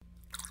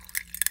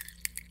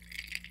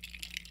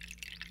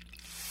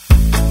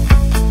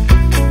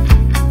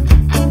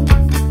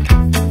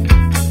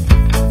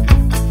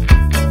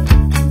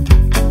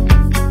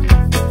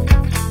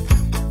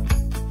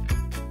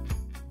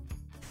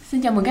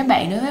Xin chào mừng các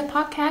bạn đến với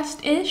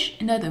podcast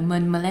Ish, nơi tụi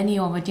mình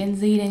Millennial và Gen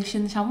Z đang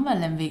sinh sống và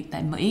làm việc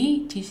tại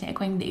Mỹ, chia sẻ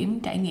quan điểm,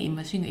 trải nghiệm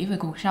và suy nghĩ về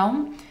cuộc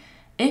sống.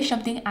 Ish trong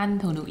tiếng Anh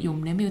thường được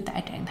dùng để miêu tả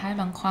trạng thái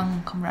băn khoăn,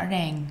 không rõ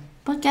ràng.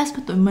 Podcast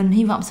của tụi mình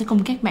hy vọng sẽ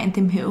cùng các bạn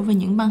tìm hiểu về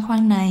những băn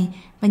khoăn này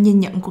và nhìn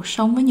nhận cuộc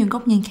sống với nhiều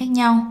góc nhìn khác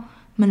nhau.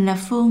 Mình là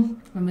Phương.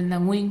 Và mình là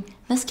Nguyên.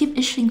 Let's keep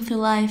ishing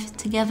through life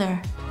together.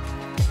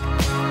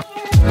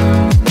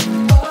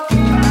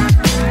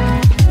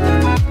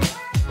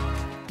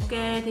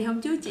 Ok, thì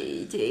hôm trước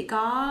chị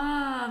có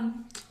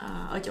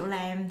ở chỗ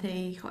làm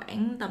thì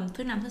khoảng tầm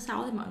thứ 5 thứ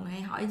 6 thì mọi người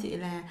hay hỏi chị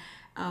là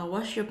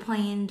what's your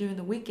plan during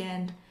the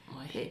weekend?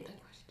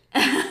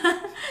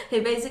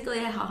 Thì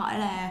basically họ hỏi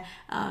là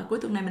cuối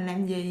tuần này mình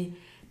làm gì.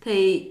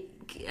 Thì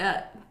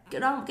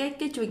cái đó một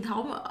cái truyền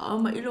thống ở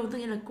Mỹ luôn, tức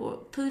nghĩa là của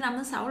thứ 5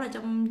 thứ 6 là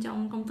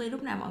trong công ty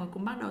lúc nào mọi người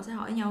cũng bắt đầu sẽ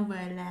hỏi nhau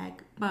về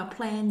là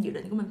plan dự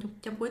định của mình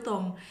trong cuối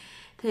tuần.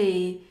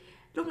 Thì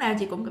lúc nào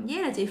chị cũng cảm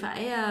giác là chị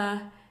phải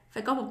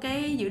có một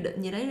cái dự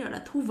định gì đấy gọi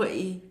là thú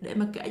vị để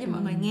mà kể cho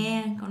mọi người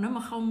nghe. Còn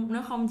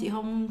nếu không chị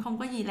không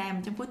có gì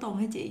làm trong cuối tuần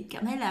thì chị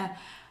cảm thấy là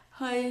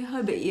hơi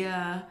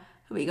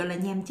bị gọi là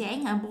nhàm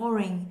chán,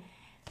 boring.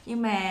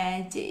 Nhưng mà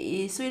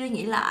chị suy đi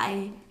nghĩ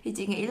lại thì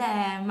chị nghĩ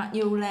là mặc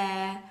dù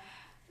là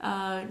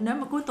nếu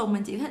mà cuối tuần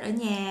mình chỉ thích ở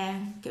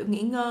nhà kiểu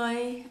nghỉ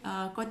ngơi,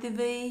 coi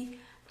tivi,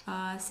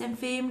 xem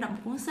phim, đọc một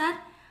cuốn sách,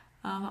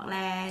 hoặc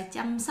là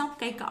chăm sóc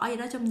cây cỏ gì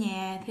đó trong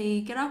nhà,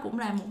 thì cái đó cũng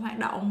là một hoạt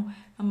động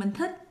mà mình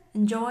thích,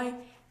 enjoy.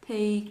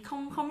 Thì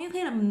không nhất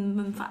thiết là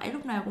mình phải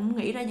lúc nào cũng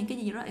nghĩ ra những cái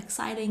gì đó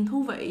exciting,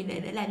 thú vị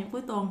để làm trong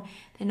cuối tuần.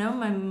 Thì nếu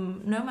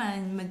mà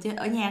mình chỉ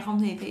ở nhà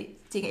không thì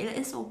chị nghĩ là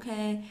it's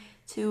okay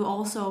to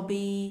also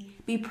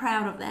be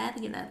proud of that,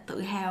 tức là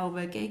tự hào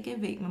về cái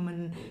việc mà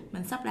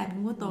mình sắp làm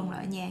trong cuối tuần là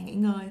ở nhà nghỉ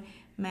ngơi,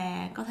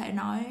 mà có thể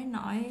nói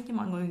cho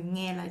mọi người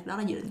nghe là đó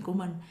là dự định của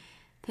mình.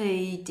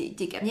 Thì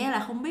chị cảm giác là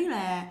không biết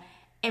là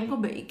em có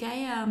bị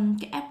cái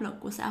áp lực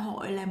của xã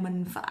hội là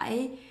mình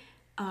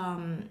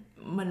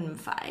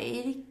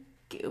phải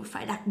kiểu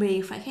phải đặc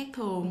biệt, phải khác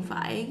thường,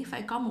 phải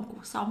có một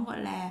cuộc sống gọi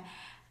là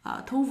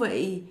thú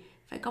vị,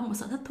 phải có một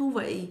sở thích thú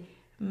vị,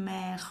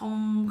 mà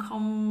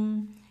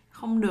không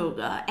được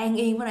an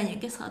yên với lại những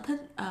cái sở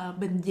thích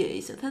bình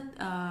dị, sở thích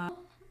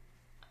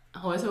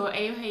Hồi xưa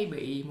em hay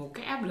bị một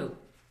cái áp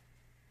lực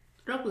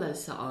rất là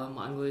sợ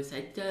mọi người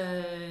sẽ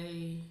chê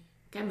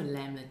cái mình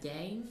làm là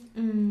chán,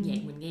 nhạc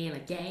mình nghe là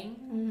chán,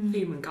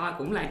 phim mình coi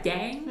cũng là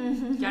chán.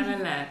 Cho nên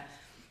là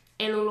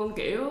em luôn luôn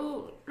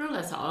kiểu rất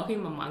là sợ khi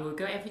mà mọi người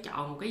kêu em phải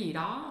chọn một cái gì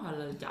đó, hoặc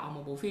là chọn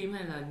một bộ phim,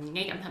 hay là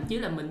ngay cả thậm chí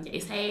là mình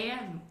chạy xe,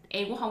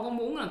 em cũng không có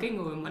muốn là cái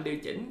người mà điều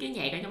chỉnh cái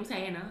nhạc ở trong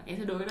xe nữa. Em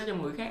sẽ đưa cái đó cho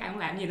người khác, ai muốn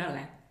làm gì đó là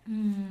làm.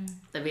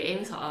 Tại vì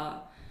em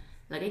sợ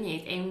là cái nhạc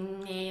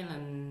em nghe là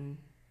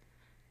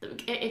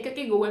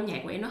cái gu âm nhạc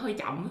của em nó hơi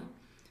chậm á.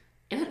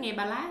 Em thích nghe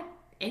ballad,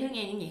 em thích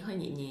nghe những nhạc hơi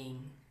nhẹ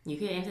nhàng. Nhiều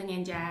khi em sẽ nghe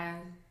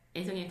jazz,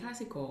 em sẽ nghe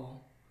classical,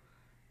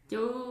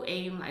 chứ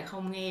em lại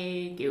không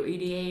nghe kiểu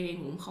EDM, em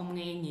cũng không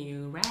nghe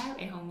nhiều rap,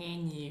 em không nghe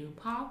nhiều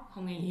pop,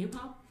 không nghe nhiều hip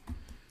hop.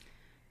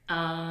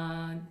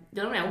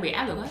 Cho lúc nào cũng bị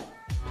áp lực hết.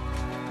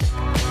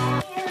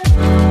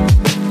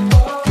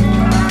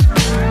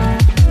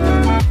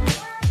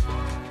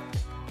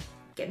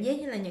 cảm giác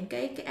như là những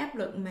cái áp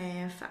lực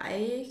mà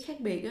phải khác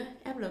biệt á,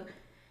 áp lực.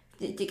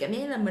 Chị cảm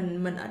giác là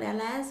mình ở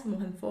Dallas, một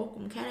thành phố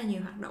cũng khá là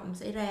nhiều hoạt động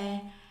xảy ra,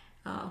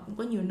 cũng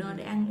có nhiều nơi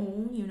để ăn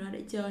uống, nhiều nơi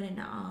để chơi này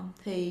nọ.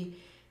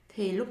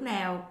 Thì lúc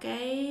nào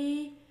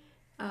cái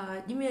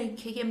giống như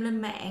khi em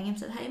lên mạng em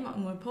sẽ thấy mọi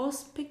người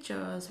post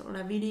pictures hoặc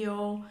là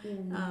video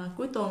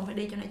cuối tuần phải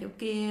đi chỗ này chỗ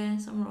kia,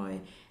 xong rồi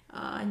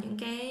những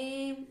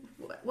cái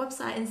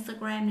website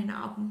Instagram này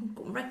nọ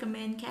cũng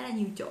recommend khá là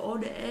nhiều chỗ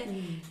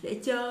để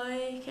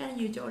chơi, khá là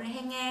nhiều chỗ để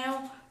hang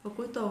out vào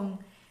cuối tuần.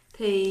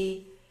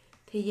 Thì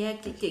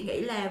chị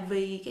nghĩ là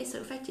vì cái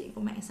sự phát triển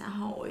của mạng xã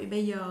hội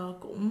bây giờ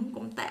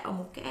cũng tạo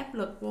một cái áp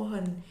lực vô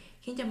hình,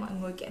 khiến cho mọi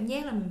người cảm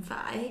giác là mình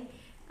phải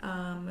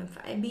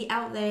be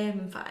out there,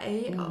 mình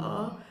phải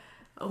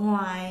ở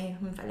ngoài,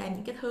 mình phải làm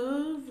những cái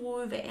thứ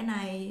vui vẻ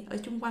này ở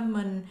chung quanh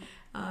mình.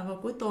 Vào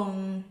cuối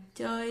tuần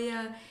chơi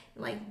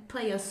like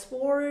play a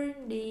sport,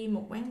 đi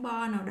một quán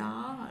bar nào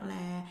đó, hoặc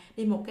là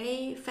đi một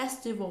cái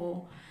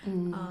festival.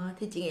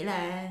 Thì chị nghĩ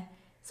là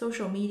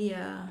social media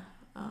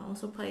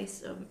also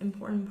plays an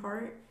important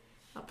part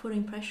of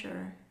putting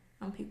pressure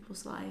on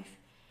people's life.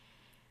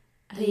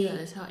 Thì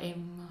là sao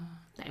em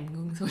tạm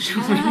ngưng social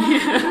media?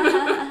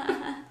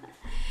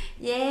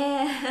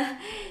 Yeah,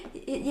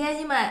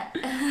 nhưng mà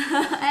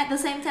at the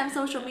same time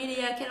social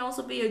media can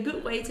also be a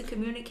good way to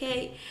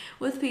communicate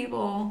with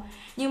people.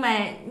 Nhưng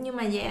mà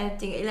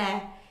chị nghĩ là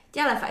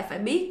chắc là phải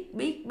biết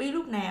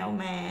lúc nào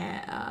mà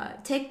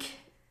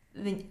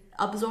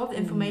absorb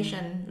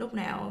information, lúc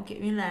nào kiểu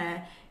như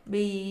là be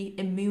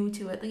immune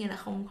to it, tức nghĩa là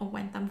không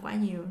quan tâm quá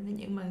nhiều đến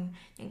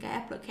những cái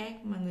áp lực khác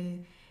mà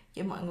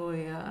mọi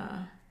người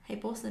hay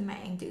post lên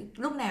mạng. Chứ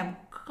lúc nào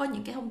có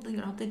những cái thông tin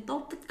gọi là thông tin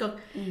tốt, tích cực,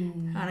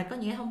 hoặc là có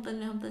những cái thông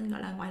tin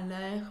gọi là ngoài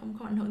lề,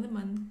 không ảnh hưởng tới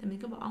mình, thì mình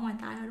cứ bỏ ngoài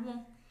tai thôi, đúng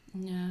không?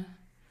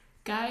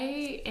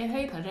 Cái em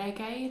thấy thật ra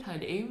cái thời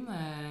điểm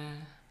mà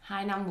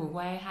 2 năm vừa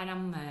qua, 2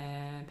 năm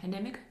mà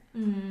pandemic,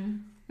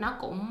 nó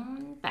cũng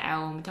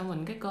tạo cho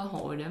mình cái cơ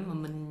hội để mà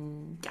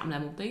mình chậm lại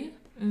một tí.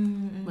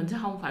 Mình sẽ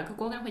không phải cứ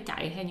cố gắng phải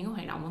chạy theo những cái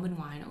hoạt động ở bên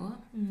ngoài nữa.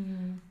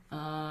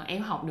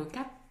 Em học được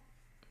cách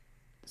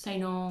say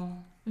no.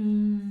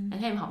 Em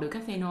thấy em học được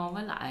cách say no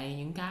với lại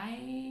những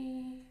cái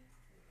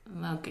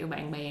mà kiểu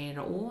bạn bè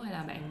rủ hay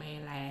là bạn bè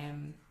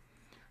làm.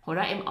 Hồi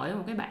đó em ở với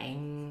một cái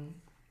bạn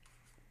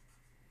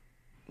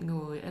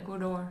người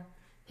Ecuador,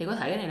 thì có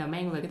thể cái này là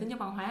mang về cái tính chất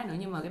văn hóa nữa,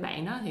 nhưng mà cái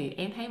bạn đó thì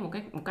em thấy một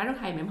cái rất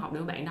hay mà em học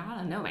được bạn đó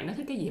là nếu mà bạn đó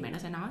thích cái gì bạn nó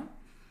sẽ nói,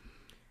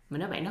 mà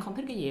nếu bạn nó không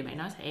thích cái gì bạn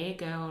nó sẽ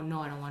kêu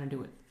no, I don't want to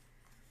do it.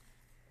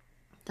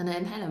 Cho nên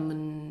em thấy là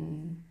mình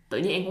tự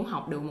nhiên em cũng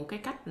học được một cái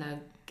cách là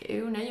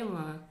kiểu nếu như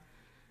mà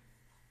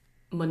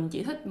mình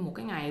chỉ thích một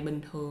cái ngày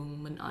bình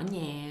thường mình ở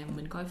nhà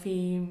mình coi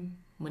phim,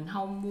 mình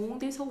không muốn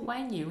tiếp xúc quá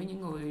nhiều với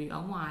những người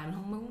ở ngoài, mình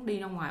không muốn đi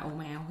ra ngoài ồn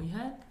ào gì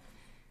hết,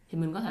 thì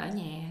mình có thể ở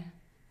nhà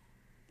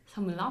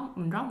xong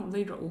mình rót một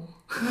ly rượu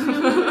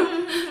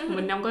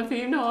mình nằm coi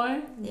phim thôi.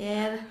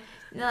 Yeah,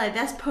 like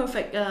that's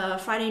perfect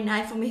Friday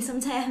night for me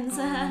sometimes.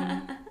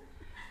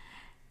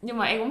 Nhưng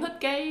mà em cũng thích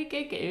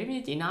cái kiểu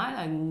như chị nói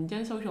là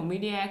trên social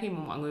media khi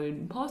mà mọi người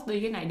post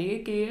đi cái này đi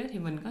cái kia thì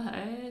mình có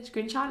thể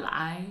screenshot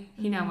lại,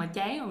 khi nào mà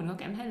chán mà mình có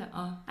cảm thấy là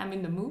I'm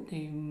in the mood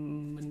thì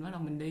mình bắt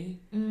đầu mình đi.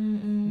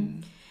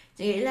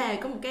 Chị nghĩ là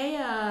có một cái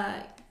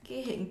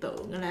hiện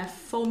tượng là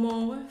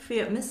FOMO,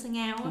 fear of missing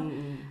out.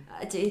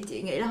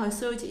 Chị nghĩ là hồi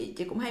xưa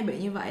chị cũng hay bị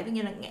như vậy, tức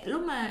nghĩa là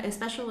lúc mà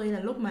especially là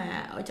lúc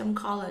mà ở trong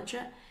college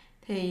á,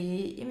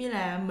 thì giống như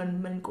là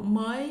mình cũng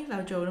mới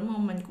vào trường đúng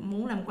không, mình cũng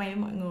muốn làm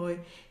quen với mọi người,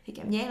 thì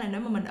cảm giác là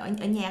nếu mà mình ở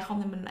nhà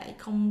không thì mình lại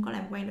không có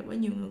làm quen được với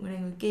nhiều người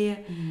này người kia.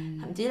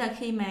 Thậm chí là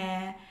khi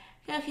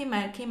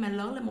mà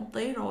lớn lên một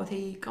tí rồi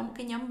thì có một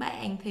cái nhóm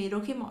bạn, thì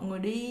đôi khi mọi người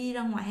đi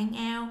ra ngoài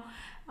hang out,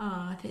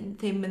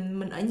 thì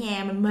mình ở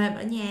nhà, mình mệt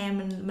ở nhà,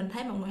 mình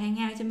thấy mọi người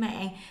hang out trên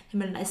mạng thì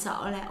mình lại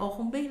sợ là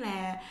không biết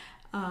là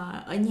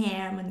ở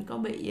nhà mình có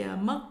bị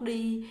mất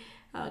đi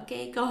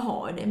cái cơ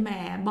hội để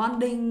mà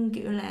bonding,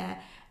 kiểu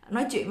là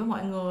nói chuyện với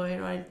mọi người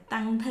rồi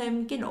tăng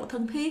thêm cái độ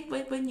thân thiết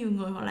với nhiều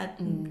người, hoặc là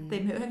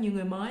tìm hiểu thêm nhiều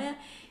người mới á.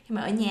 Khi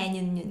mà ở nhà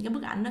nhìn cái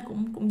bức ảnh nó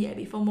cũng dễ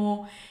bị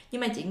FOMO.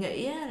 Nhưng mà chị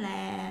nghĩ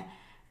là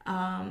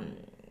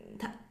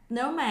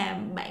nếu mà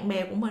bạn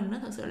bè của mình nó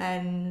thật sự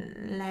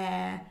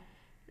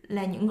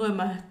là những người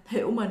mà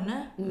hiểu mình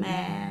á,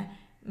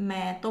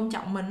 mà tôn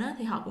trọng mình á,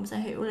 thì họ cũng sẽ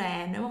hiểu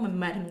là nếu mà mình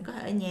mệt thì mình có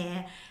thể ở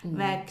nhà,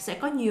 và sẽ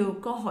có nhiều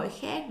cơ hội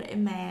khác để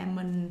mà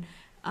mình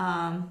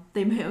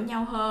tìm hiểu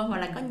nhau hơn, hoặc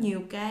là có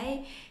nhiều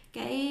cái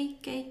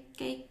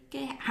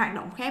hoạt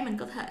động khác mình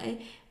có thể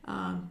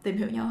tìm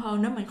hiểu nhau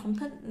hơn. Nếu mình không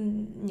thích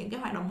những cái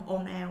hoạt động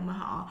ồn ào mà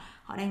họ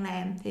đang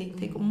làm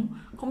thì cũng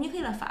không nhất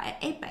thiết là phải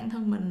ép bản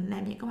thân mình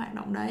làm những cái hoạt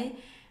động đấy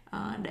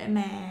để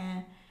mà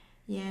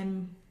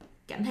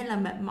cảm thấy là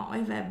mệt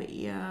mỏi và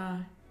bị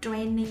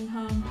draining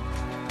hơn.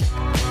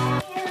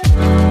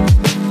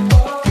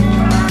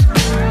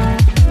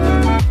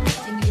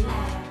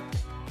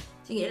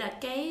 Chị nghĩ là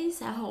cái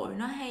xã hội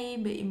nó hay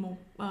bị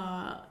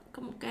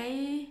có một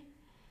cái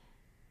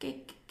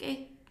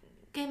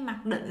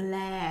mặc định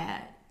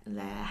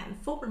là hạnh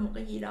phúc là một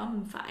cái gì đó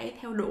mình phải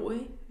theo đuổi,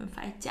 mình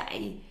phải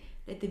chạy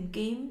để tìm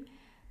kiếm.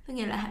 Tức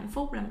nghĩa là hạnh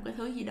phúc là một cái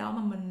thứ gì đó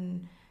mà mình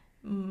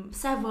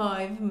xa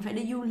vời, mình phải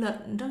đi du lịch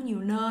rất nhiều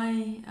nơi,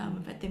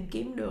 mình phải tìm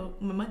kiếm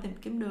được, mình mới tìm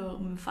kiếm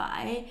được, mình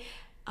phải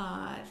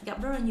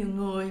gặp rất là nhiều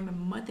người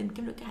mình mới tìm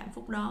kiếm được cái hạnh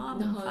phúc đó.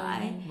 Nó mình hơi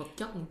phải vật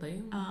chất một tí.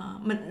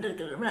 Mình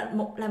là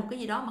một cái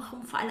gì đó mà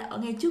không phải là ở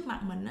ngay trước mặt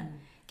mình á.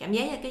 Cảm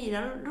giác là cái gì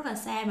đó rất là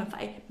xa,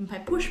 mình phải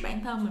push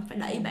bản thân, mình phải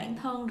đẩy bản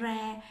thân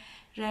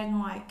ra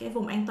ngoài cái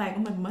vùng an toàn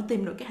của mình mới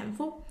tìm được cái hạnh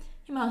phúc.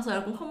 Nhưng mà thật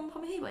sự cũng không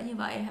thấy vậy như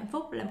vậy. Hạnh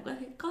phúc là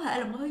có thể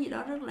là một cái thứ gì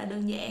đó rất là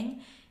đơn giản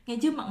ngay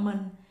trước mặt mình,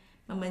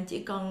 mà mình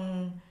chỉ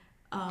cần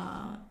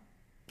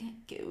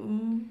kiểu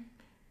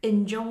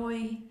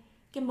enjoy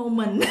cái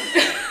moment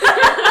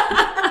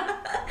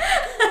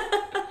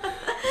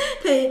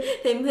thì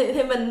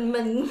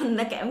mình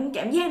đã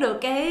cảm giác được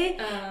cái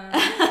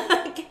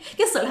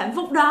cái sự hạnh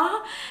phúc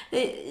đó.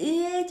 Thì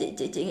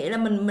chị nghĩ là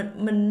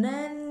mình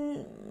nên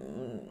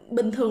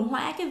bình thường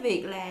hóa cái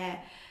việc là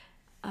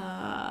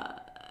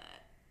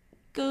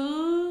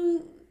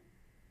cứ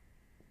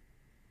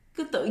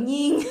tự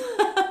nhiên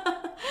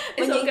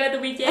It's okay to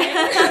be chán.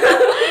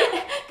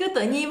 cứ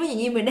tự nhiên với những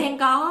gì mình đang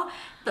có.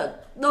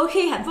 Đôi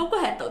khi hạnh phúc có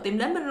thể tự tìm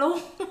đến mình luôn.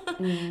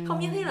 Không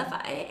nhất thiết là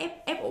phải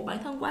ép buộc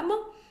bản thân quá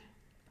mức.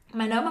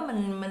 Mà nếu mà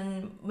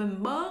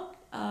mình bớt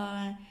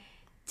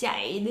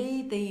chạy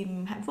đi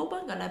tìm hạnh phúc á,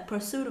 gọi là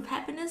pursuit of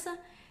happiness á,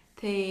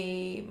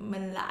 thì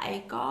mình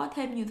lại có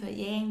thêm nhiều thời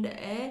gian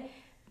để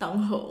tận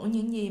hưởng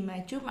những gì mà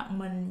trước mặt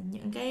mình,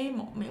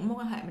 những mối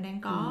quan hệ mình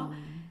đang có.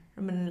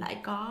 Rồi mình lại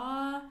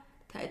có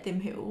thể tìm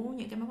hiểu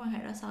những cái mối quan hệ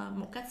đó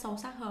một cách sâu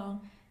sắc hơn,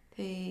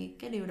 thì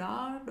cái điều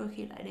đó đôi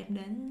khi lại đem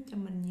đến cho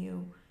mình nhiều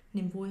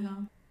niềm vui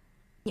hơn.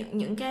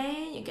 Những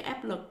cái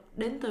áp lực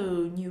đến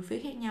từ nhiều phía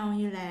khác nhau,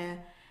 như là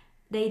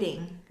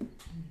dating,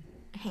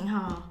 hẹn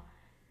hò.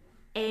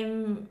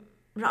 Em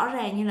rõ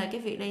ràng như là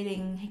cái việc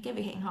dating hay cái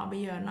việc hẹn hò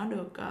bây giờ nó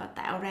được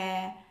tạo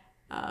ra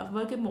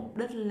với cái mục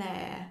đích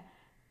là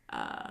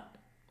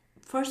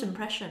first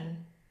impression,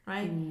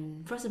 right?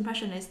 First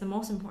impression is the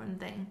most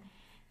important thing.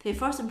 Thì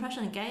first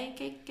impression,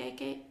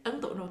 cái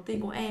ấn tượng đầu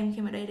tiên của em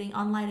khi mà dating,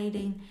 online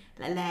dating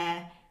lại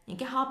là những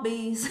cái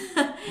hobbies,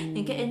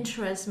 những cái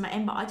interest mà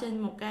em bỏ trên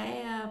một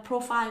cái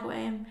profile của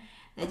em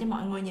để cho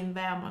mọi người nhìn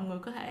vào, mọi người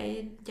có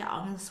thể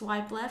chọn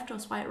swipe left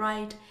or swipe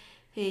right.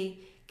 Thì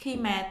khi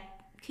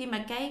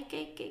mà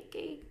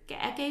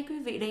cả cái quý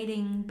vị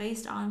dating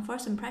based on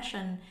first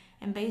impression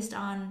and based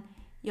on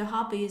your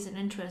hobbies and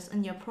interests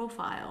in your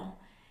profile,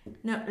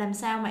 làm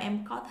sao mà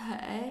em có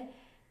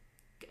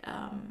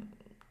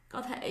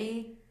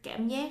thể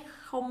cảm giác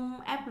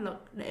không áp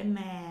lực để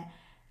mà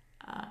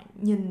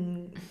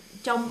nhìn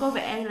trông có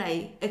vẻ là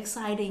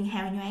exciting,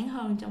 hào nhoáng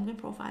hơn trong cái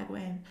profile của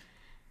em.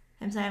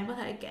 Làm sao em có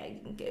thể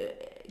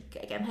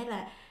cảm thấy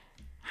là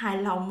hài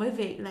lòng với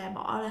việc là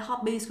bỏ lại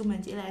hobbies của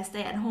mình chỉ là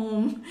stay at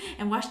home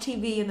and watch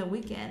TV on the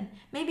weekend.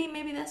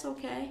 Maybe that's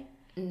okay.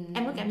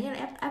 Em có cảm giác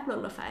là áp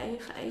lực là phải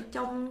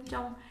trong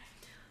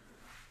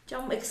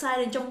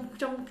exciting,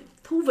 trong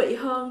thú vị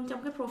hơn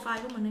trong cái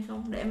profile của mình hay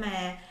không, để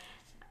mà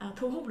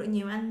thu hút được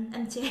nhiều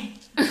anh chàng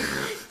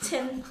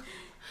trên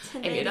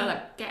em nghĩ đó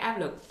là cái áp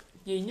lực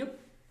duy nhất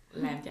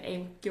làm cho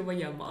em chưa bao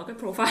giờ mở cái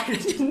profile lên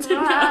trên Tinder.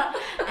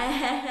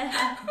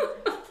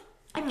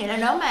 Em nghĩ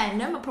là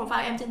nếu mà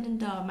profile em trên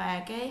Tinder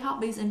mà cái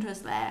hobbies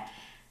interest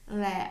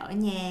là ở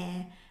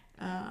nhà,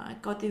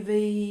 coi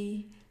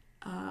tivi,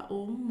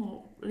 uống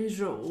một ly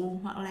rượu,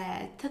 hoặc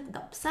là thích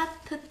đọc sách,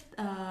 thích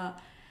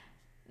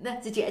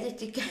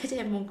chị kể cho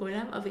em buồn cười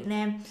lắm. Ở Việt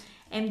Nam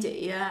em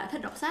chị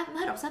thích đọc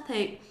sách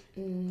thiệt.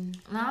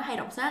 Nó hay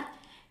đọc sách.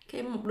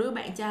 Cái một đứa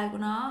bạn trai của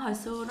nó hồi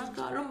xưa, nó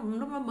có lúc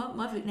nó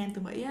mới Việt Nam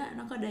từ Mỹ á,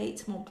 nó có date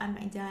một anh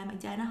bạn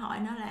trai nó hỏi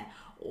nó là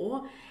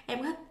ủa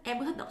em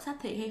có thích đọc sách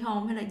thiệt hay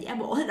không, hay là giả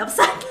bộ thích đọc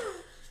sách.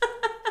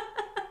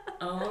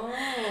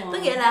 Tức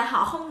nghĩa là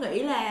họ không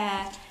nghĩ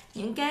là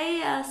những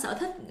cái sở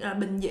thích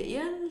bình dị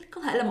á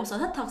có thể là một sở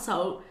thích thật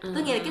sự.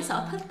 Tức nghĩa là cái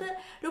sở thích á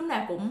lúc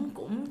nào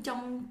cũng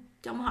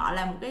trong họ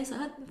là một cái sở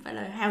thích phải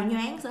là hào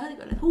nhoáng, sở thích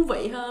gọi là thú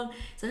vị hơn,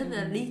 sở thích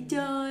là đi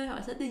chơi,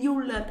 hoặc sở thích đi du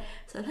lịch,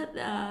 sở thích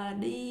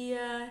đi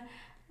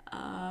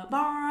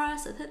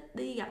bar, sở thích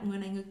đi gặp người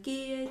này người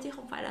kia, chứ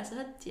không phải là sở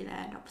thích chỉ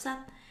là đọc sách.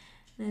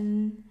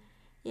 Nên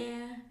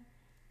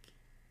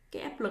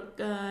cái áp lực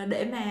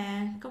để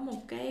mà có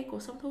một cái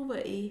cuộc sống thú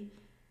vị,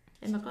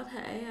 để mà có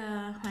thể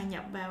hòa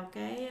nhập vào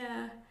cái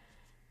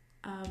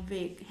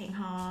việc hẹn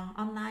hò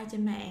online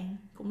trên mạng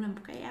cũng là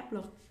một cái áp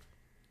lực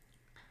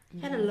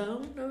khá là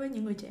lớn đối với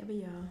những người trẻ bây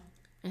giờ.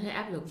 Em thấy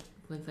áp lực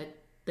mình phải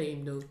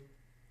tìm được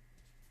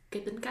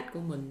cái tính cách của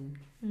mình,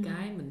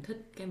 cái mình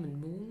thích, cái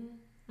mình muốn,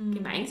 cái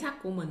bản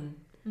sắc của mình,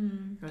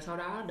 rồi sau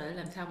đó để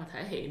làm sao mà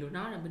thể hiện được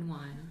nó ra bên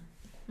ngoài nữa.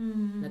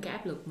 Là cái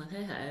áp lực mà thế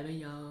hệ bây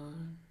giờ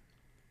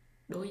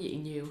đối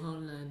diện nhiều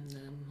hơn là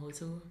hồi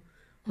xưa.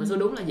 Hồi xưa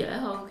đúng là dễ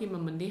hơn, khi mà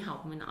mình đi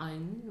học mình nói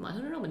mọi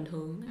thứ rất là bình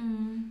thường.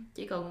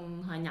 Chỉ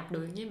cần hòa nhập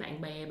được với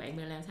bạn bè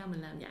làm sao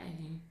mình làm vậy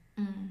thì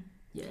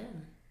dễ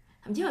rồi.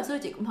 Thậm chí hồi xưa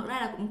chị cũng thật ra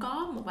là cũng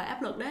có một vài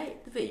áp lực đấy.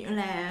 Ví dụ như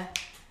là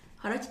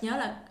hồi đó chị nhớ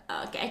là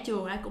ở cả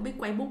trường ai cũng biết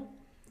quay bút.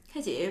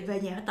 Thế chị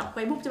về nhà phải tập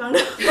quay bút cho bằng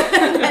được.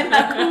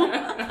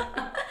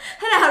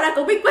 Thế là hồi ra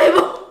cũng biết quay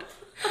bút.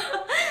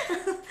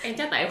 Em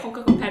chắc tại em không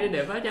có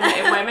competitive á, cho nên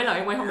em quay mấy lần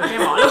em quay không được em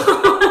bỏ luôn.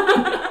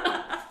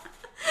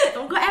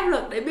 Cũng có áp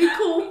lực để be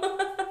cool.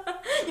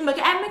 Nhưng mà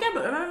mấy cái áp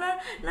lực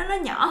đó nó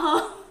nhỏ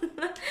hơn.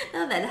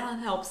 Nó tại là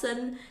học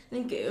sinh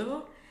nên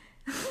kiểu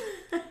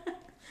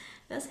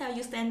that's how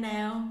you stand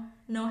out,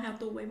 know how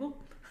to quay bút.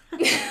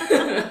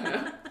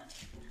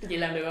 Chị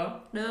làm được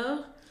không? Được.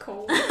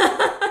 Cool.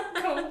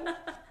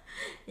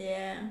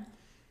 Yeah.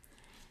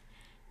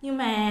 Nhưng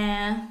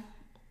mà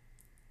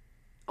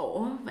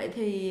vậy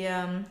thì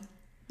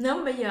nếu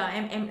mà bây giờ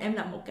em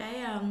lập một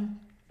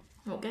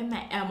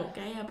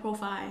cái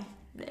profile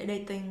để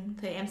dating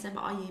thì em sẽ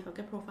bỏ gì vào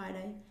cái profile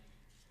đấy?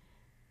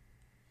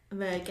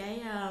 Về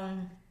cái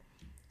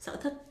sở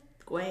thích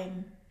của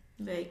em,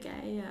 về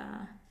cái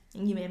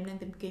những gì mà em đang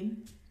tìm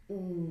kiếm.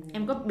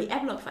 Em có bị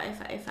áp lực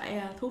phải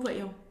thú vị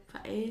không?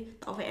 Phải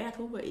tỏ vẻ ra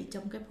thú vị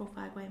trong cái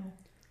profile của em không?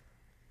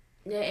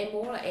 Nên em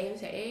muốn là em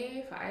sẽ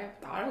phải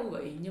tỏ ra thú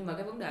vị, nhưng mà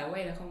cái vấn đề của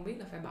em là không biết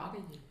là phải bỏ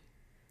cái gì.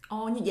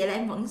 Như vậy là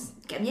em vẫn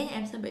cảm giác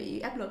em sẽ bị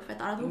áp lực phải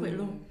tỏ ra thú vị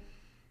luôn.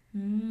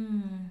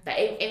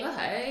 Tại em có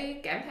thể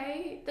cảm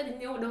thấy tất nhiên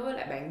đối với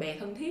lại bạn bè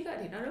thân thiết á,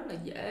 thì nó rất là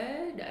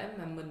dễ để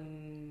mà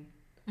mình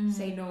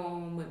say no,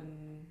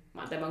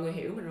 tại mọi người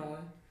hiểu mình rồi,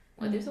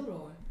 mọi người tiếp xúc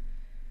rồi.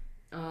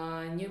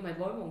 Nhưng mà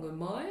với một người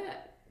mới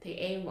á, thì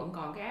em vẫn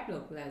còn cái áp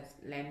lực là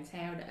làm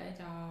sao để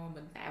cho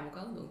mình tạo một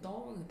cái ấn tượng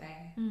tốt với người ta.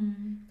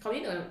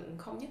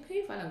 Không nhất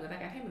thiết phải là người ta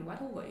cảm thấy mình quá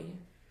thú vị,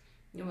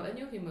 nhưng mà ít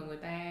nhất khi mà người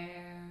ta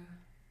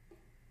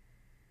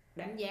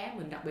đánh giá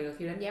mình, đặc biệt là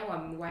khi đánh giá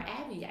qua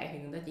app như vậy, thì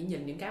người ta chỉ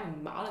nhìn những cái mà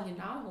mình bỏ lên trên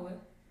đó thôi.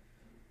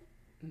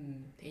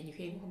 Thì nhiều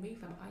khi em cũng không biết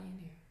phải bỏ như thế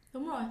nào.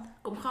 Đúng rồi,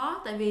 cũng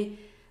khó, tại vì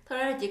thật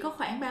ra là chỉ có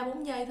khoảng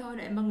 3-4 giây thôi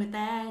để mà người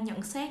ta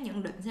nhận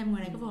định xem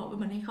người này có phù hợp với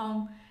mình hay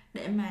không,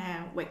 để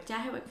mà quẹt trái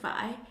hay quẹt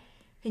phải.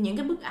 Thì những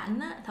cái bức ảnh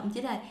á, thậm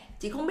chí là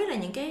chị không biết là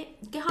những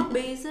cái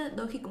hobbies á,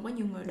 đôi khi cũng có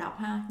nhiều người đọc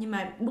ha, nhưng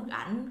mà bức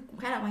ảnh cũng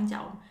khá là quan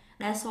trọng.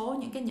 Đa số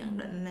những cái nhận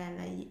định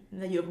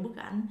là dựa vào bức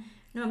ảnh.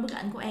 Nếu mà bức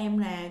ảnh của em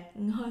là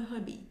hơi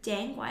bị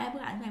chán quá, bức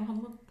ảnh của em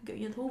không có kiểu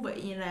như thú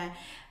vị như là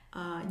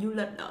du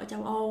lịch ở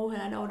châu Âu hay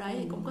là đâu đấy,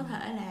 thì cũng có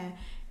thể là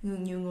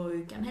nhiều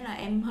người cảm thấy là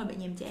em hơi bị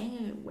nhàm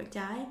chán, quẹt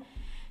trái.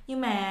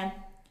 Nhưng mà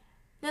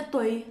nó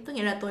tùy, tức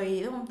nghĩa là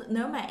tùy, đúng không?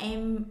 Nếu mà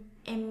em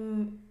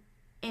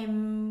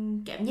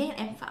cảm giác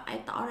em phải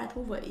tỏ ra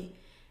thú vị,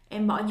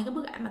 em bỏ những cái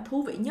bức ảnh mà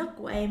thú vị nhất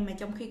của em, mà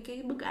trong khi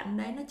cái bức ảnh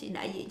đấy nó chỉ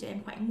đại diện cho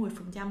em khoảng 10%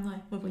 thôi,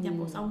 10%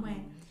 cuộc sống của em,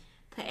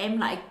 thì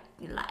em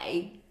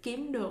lại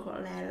kiếm được, hoặc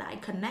là lại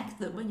connect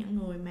được với những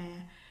người mà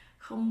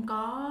không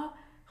có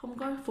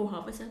phù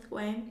hợp với sở thích của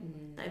em.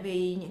 Tại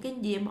vì những cái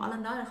gì em bỏ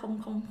lên đó là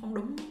không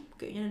đúng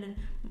kiểu như là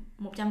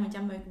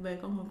 100% về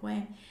con người của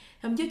em.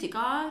 Hôm trước chị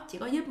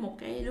có giúp một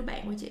cái đứa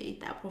bạn của chị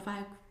tạo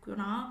profile của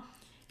nó,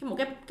 một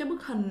cái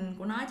bức hình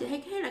của nó, chị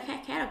thấy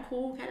khá là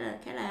cool,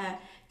 khá là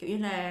kiểu như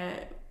là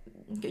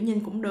kiểu nhìn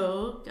cũng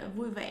được,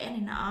 vui vẻ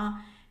này nọ.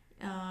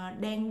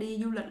 Đang đi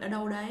du lịch ở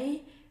đâu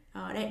đấy,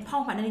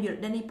 không phải đang đi du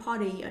lịch, đang đi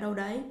party ở đâu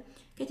đấy.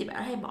 Cái chị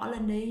bảo hay bỏ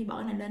lên đi, bỏ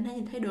cái này lên, thấy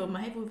nhìn thấy đường mà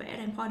thấy vui vẻ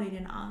đang party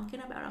này nọ.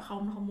 Cái nó bảo là nó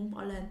không muốn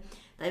bỏ lên,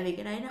 tại vì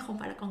cái đấy nó không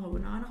phải là con người của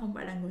nó không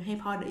phải là người hay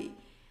party.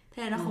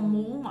 Thế là nó không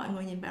muốn mọi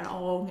người nhìn bảo là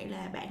ồ, nghĩ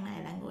là bạn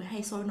này là người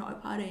hay sôi nổi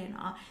party này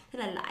nọ, thế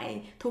là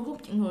lại thu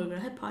hút những người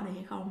thích party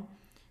hay không.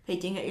 Thì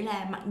chị nghĩ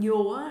là mặc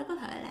dù á, có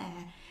thể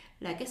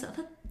là cái sở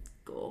thích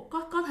của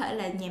có thể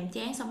là nhàm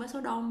chán so với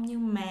số đông,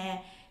 nhưng mà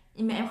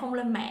em không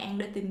lên mạng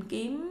để tìm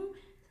kiếm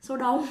số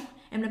đông,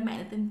 em lên mạng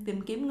để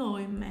tìm kiếm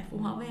người mà phù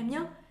hợp với em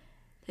nhất.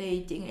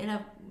 Thì chị nghĩ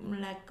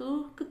là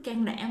cứ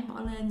can đảm bỏ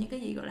lên những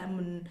cái gì gọi là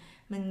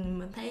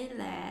mình thấy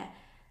là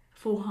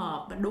phù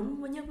hợp và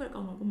đúng với nhất với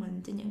con người của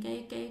mình trên những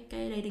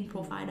cái dating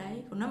profile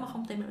đấy. Còn nếu mà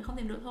không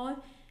tìm được thôi,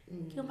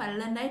 chứ không phải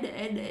là lên đấy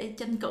để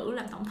tranh cử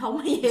làm tổng thống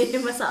hay gì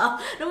mà sợ,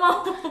 đúng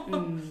không?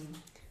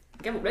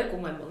 Cái mục đích của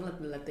mình vẫn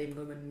là tìm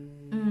người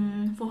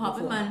mình phù hợp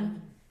với mình.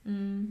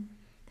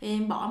 Thì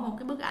em bỏ một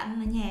cái bức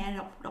ảnh ở nhà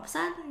đọc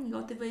sách,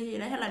 coi tivi gì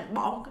đấy, hay là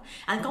bỏ một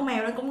ảnh con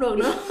mèo lên cũng được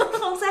nữa.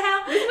 Không sao.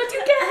 But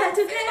you can.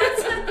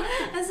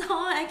 That's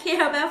all I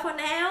care about for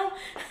now.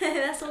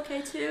 That's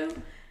okay too.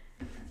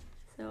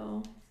 So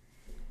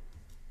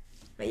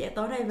bây giờ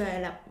tối nay về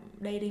lập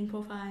dating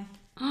profile.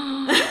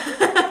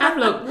 Áp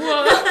lực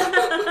quá.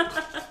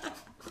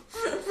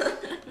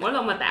 Mỗi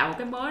lần mà tạo một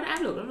cái mới nó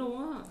áp lực lắm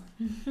luôn á.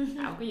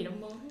 Tạo cái gì đó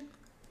mới,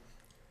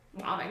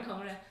 bỏ bản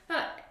thân ra.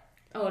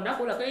 Đó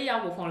cũng là cái lý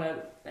do một phần là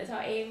tại sao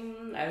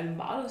em lại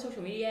bỏ luôn social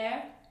media.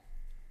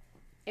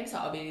 Em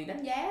sợ bị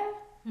đánh giá.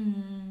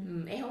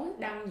 Em không thích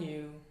đăng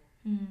nhiều.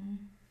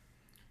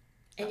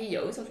 Em chỉ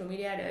giữ social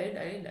media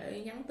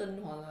để nhắn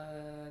tin hoặc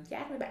là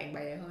chat với bạn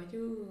bè thôi,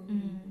 chứ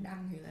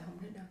đăng thì lại không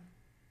thích đăng.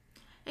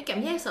 Cái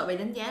cảm giác sợ bị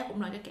đánh giá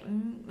cũng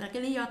là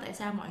cái lý do tại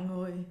sao mọi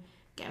người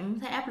cảm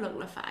thấy áp lực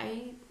là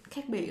phải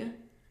khác biệt á,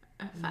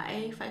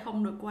 phải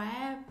không được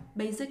quá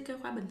basic,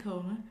 quá bình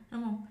thường á,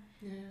 đúng không?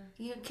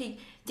 Khi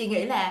chị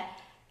nghĩ là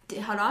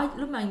hồi đó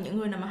lúc mà những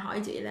người nào mà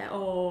hỏi chị là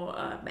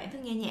bạn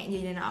thích nghe nhạc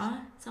gì này nọ,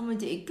 xong rồi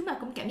chị cứ mà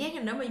cũng cảm giác như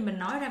nếu mà mình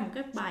nói ra một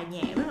cái bài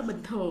nhạc rất là bình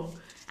thường,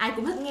 ai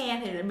cũng thích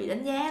nghe thì lại bị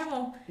đánh giá, đúng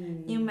không?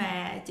 Nhưng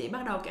mà chị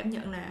bắt đầu cảm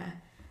nhận là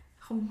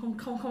không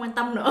quan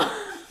tâm nữa.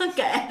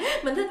 Kệ,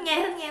 mình thích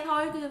nghe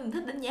thôi, mình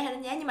thích đánh giá.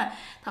 Nhưng mà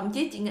thậm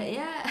chí chị nghĩ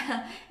á,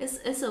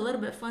 it's a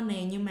little bit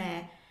funny, nhưng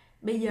mà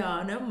bây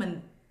giờ nếu mình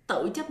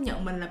tự chấp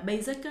nhận mình là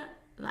basic á,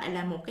 lại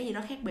là một cái gì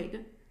đó khác biệt á.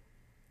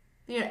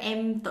 Như là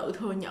em tự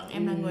thừa nhận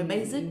em là người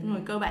basic,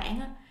 người cơ bản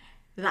á,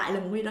 lại là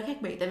một cái gì đó khác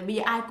biệt. Tại vì bây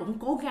giờ ai cũng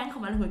cố gắng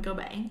không phải là người cơ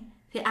bản,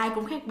 thì ai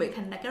cũng khác biệt,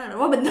 thành ra cái đó là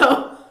quá bình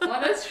thường.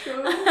 Well, that's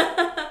true.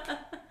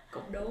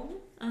 Cũng đúng.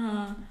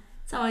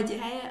 Xong rồi chị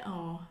thấy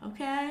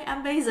okay,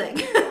 I'm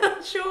basic.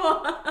 Sure.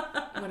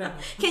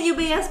 Can you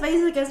be as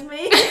basic as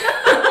me?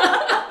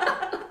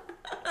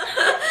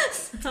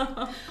 So,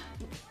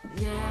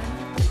 Yeah.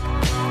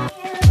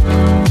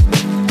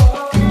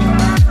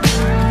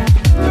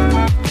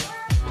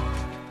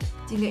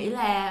 chị nghĩ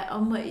là ở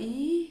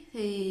Mỹ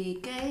thì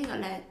cái gọi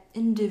là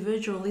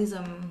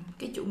individualism,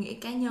 cái chủ nghĩa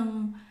cá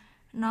nhân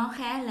nó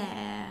khá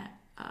là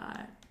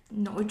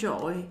nổi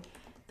trội.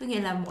 Tức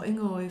nghĩa là mỗi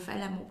người phải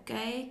là một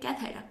cái cá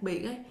thể đặc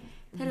biệt ấy.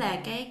 Thế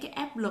là cái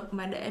áp lực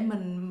mà để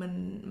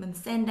mình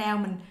stand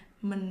out,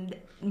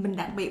 mình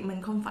đặc biệt,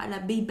 mình không phải là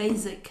be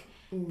basic,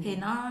 thì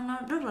nó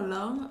rất là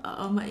lớn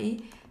ở Mỹ.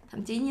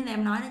 Thậm chí như là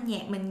em nói là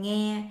nhạc mình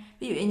nghe,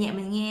 ví dụ như nhạc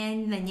mình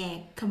nghe là nhạc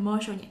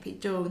commercial, nhạc thị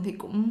trường, thì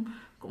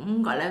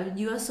cũng gọi là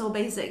you are so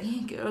basic,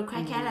 kiểu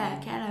khá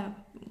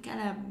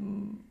là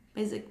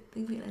basic.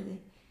 Tiếng Việt là gì?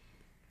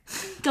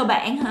 Cơ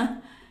bản hả?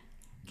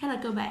 Khá là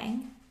cơ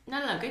bản. Nó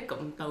là cái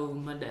cụm từ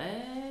mà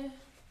để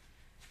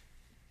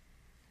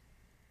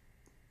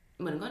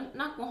mình có,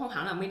 nó cũng không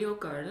hẳn là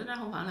mediocre, nó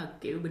không phải là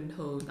kiểu bình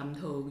thường, tầm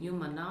thường, nhưng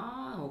mà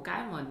nó là một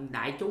cái mà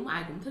đại chúng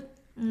ai cũng thích,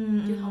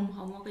 chứ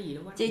không có cái gì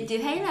đó quá. Chị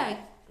thấy là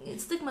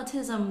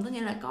stigmatism, tức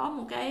nghĩa là có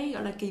một cái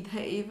gọi là kỳ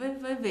thị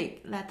với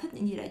việc là thích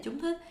những gì đại chúng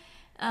thích.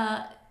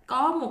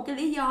 có một cái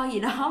lý do gì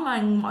đó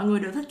mà mọi người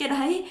đều thích cái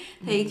đấy,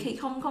 thì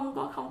không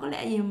có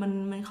lẽ gì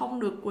mình không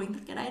được quyền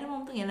thích cái đấy, đúng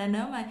không? Tức nghĩa là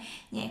nếu mà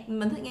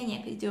mình thích nghe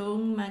nhạc thị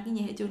trường, mà cái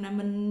nhạc thị trường này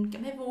mình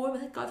cảm thấy vui,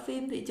 mình thích coi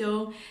phim thị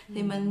trường,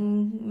 thì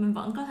mình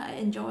vẫn có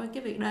thể enjoy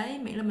cái việc đấy,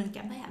 miễn là mình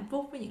cảm thấy hạnh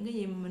phúc với những cái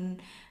gì mà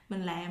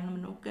mình làm là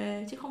mình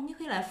ok, chứ không nhất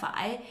thiết là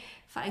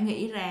phải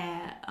nghĩ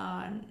là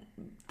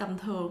tầm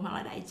thường hoặc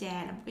là đại trà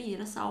là một cái gì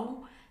đó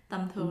xấu.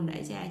 Tầm thường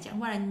đại trà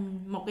chẳng qua là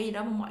một cái gì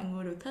đó mà mọi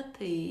người đều thích,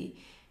 thì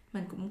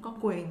mình cũng có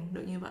quyền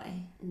được như vậy.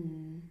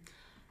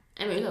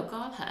 Em nghĩ là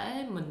có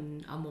thể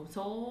mình ở một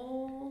số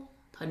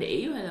thời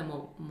điểm hay là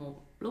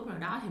một lúc nào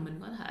đó thì mình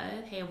có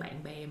thể theo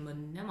bạn bè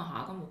mình, nếu mà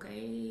họ có một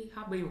cái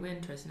hobby, một cái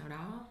interest nào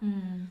đó,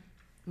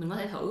 mình có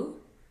thể thử,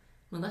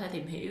 mình có thể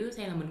tìm hiểu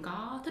xem là mình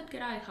có thích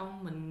cái đó hay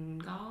không,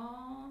 mình có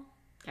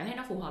cảm thấy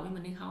nó phù hợp với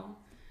mình hay không.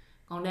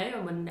 Còn nếu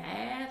mà mình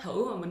đã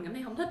thử mà mình cảm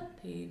thấy không thích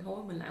thì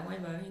thôi, mình lại quay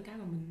về những cái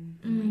mà mình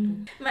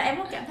quen thuộc. Mà em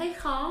có cảm thấy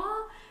khó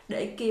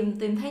để tìm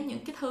thấy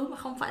những cái thứ mà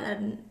không phải là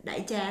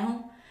đại trà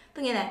không?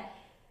 Tức nghĩa là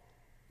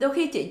đôi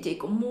khi chị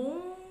cũng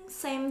muốn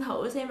xem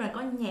thử xem là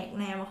có nhạc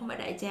nào mà không phải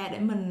đại trà để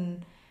mình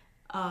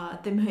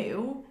tìm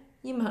hiểu,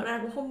 nhưng mà thật ra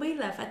cũng không biết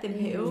là phải tìm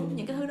hiểu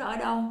những cái thứ đó ở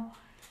đâu.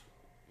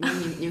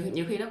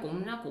 nhiều khi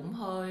nó cũng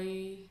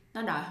hơi,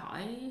 nó đòi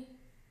hỏi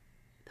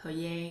thời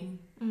gian,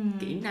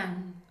 kỹ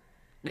năng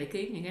để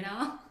kiếm những cái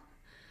đó.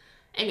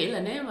 Em nghĩ là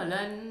nếu mà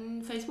lên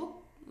Facebook,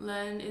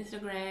 lên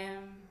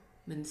Instagram,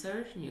 mình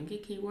search những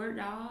cái keyword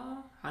đó,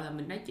 hoặc là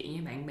mình nói chuyện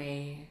với bạn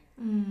bè,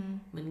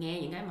 mình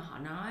nghe những cái mà họ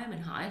nói,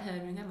 mình hỏi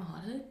thêm những cái mà họ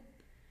thích.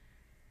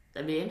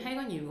 Tại vì em thấy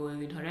có nhiều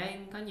người, thời ra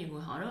có nhiều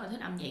người họ rất là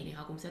thích âm nhạc thì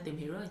họ cũng sẽ tìm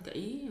hiểu rất là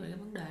kỹ về cái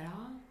vấn đề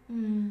đó.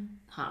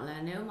 Hoặc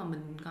là nếu mà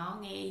mình có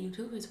nghe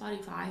YouTube hay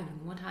Spotify thì mình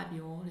cũng có type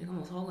vô, thì có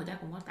một số người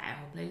chắc cũng có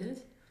tạo một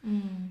playlist.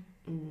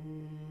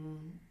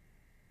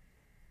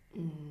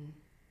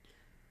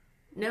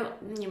 Nếu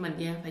như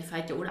mình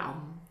phải chủ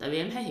động, tại vì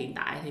em thấy hiện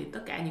tại thì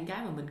tất cả những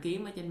cái mà mình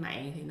kiếm ở trên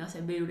mạng thì nó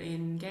sẽ build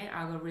in cái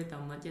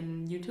algorithm ở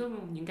trên YouTube,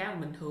 những cái mà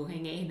mình thường hay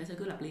nghe thì nó sẽ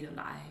cứ lặp đi lặp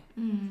lại.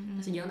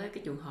 Nó sẽ dẫn tới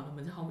cái trường hợp là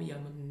mình sẽ không bao giờ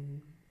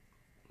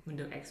mình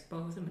được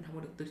expose, mình không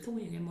có được tiếp xúc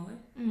với những cái mới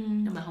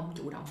nếu mà không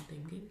chủ động tìm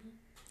kiếm.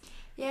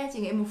 Chị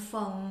nghĩ một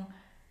phần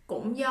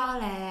cũng do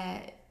là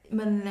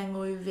mình là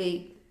người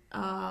Việt,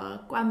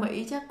 qua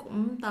Mỹ chắc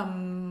cũng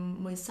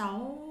tầm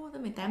 16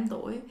 tới 18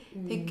 tuổi,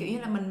 thì kiểu như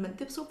là mình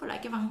tiếp xúc với lại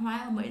cái văn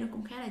hóa ở Mỹ nó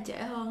cũng khá là trễ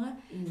hơn á.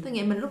 Tôi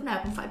nghĩ mình lúc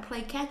nào cũng phải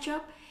play catch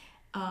up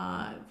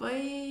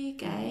với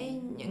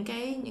những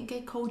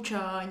cái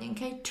culture, những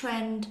cái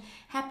trend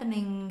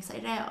happening xảy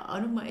ra ở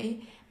nước Mỹ.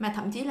 Mà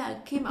thậm chí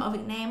là khi mà ở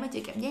Việt Nam á,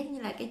 chị cảm giác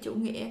như là cái chủ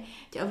nghĩa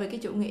trở về cái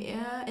chủ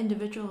nghĩa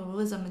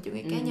individualism, chủ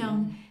nghĩa cá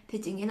nhân, thì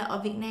chị nghĩ là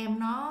ở Việt Nam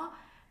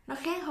nó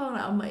khác hơn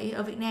là ở Mỹ.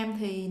 Ở Việt Nam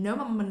thì nếu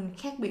mà mình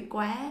khác biệt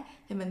quá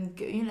thì mình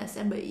kiểu như là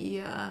sẽ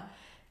bị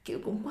kiểu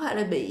cũng có thể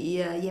là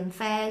bị gièm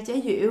pha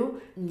chế giễu.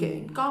 Kiểu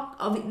có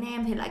ở Việt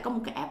Nam thì lại có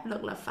một cái áp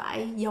lực là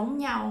phải giống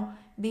nhau,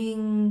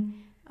 being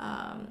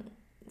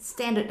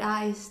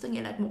standardized, tức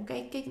nghĩa là một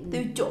cái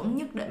tiêu chuẩn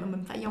nhất định mà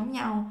mình phải giống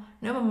nhau.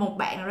 Nếu mà một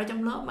bạn nào đó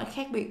trong lớp mà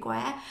khác biệt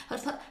quá, thật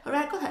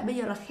ra có thể bây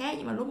giờ là khác,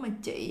 nhưng mà lúc mà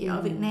chị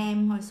ở Việt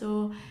Nam hồi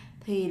xưa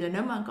thì là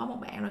nếu mà có một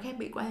bạn nào khác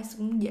biệt quá thì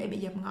cũng dễ bị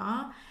dòm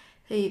ngó.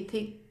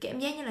 Thì cảm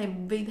giác như là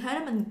vì thế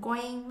đó mình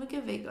quen với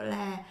cái việc gọi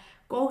là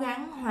cố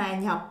gắng hòa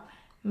nhập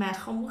mà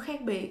không có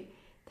khác biệt,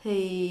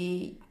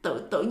 thì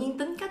tự nhiên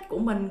tính cách của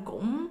mình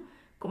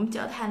cũng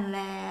trở thành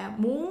là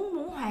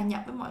muốn hòa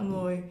nhập với mọi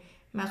người,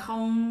 mà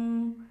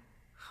không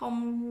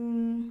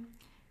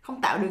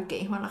tạo điều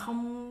kiện, hoặc là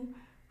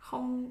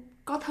không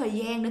có thời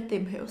gian để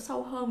tìm hiểu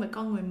sâu hơn về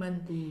con người mình,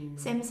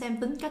 xem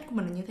tính cách của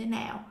mình là như thế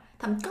nào.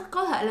 Thậm chí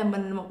có thể là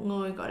mình một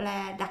người gọi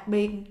là đặc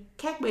biệt,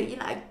 khác biệt với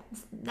lại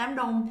đám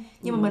đông,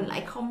 nhưng mà mình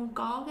lại không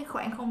có cái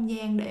khoảng không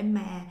gian để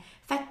mà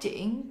phát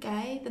triển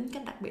cái tính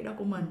cách đặc biệt đó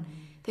của mình.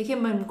 Thì khi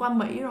mình qua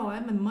Mỹ rồi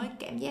á, mình mới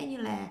cảm giác như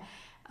là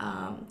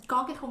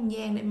có cái không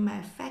gian để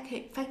mà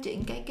phát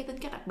triển cái tính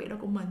cách đặc biệt đó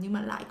của mình, nhưng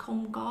mà lại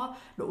không có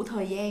đủ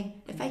thời gian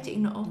để phát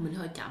triển nữa. Mình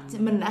hơi chậm,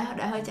 mình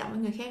đã hơi chậm với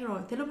người khác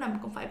rồi, thì lúc nào mình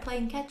cũng phải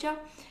playing catch up,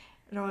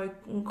 rồi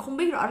không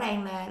biết rõ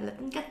ràng là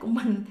tính cách của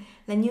mình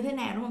là như thế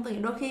nào, đúng không? Tại vì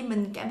đôi khi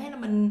mình cảm thấy là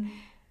mình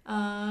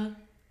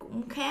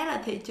cũng khá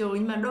là thị trường,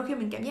 nhưng mà đôi khi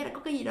mình cảm giác là có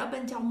cái gì đó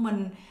bên trong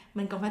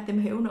mình còn phải tìm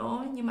hiểu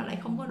nữa, nhưng mà lại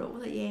không có đủ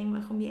thời gian và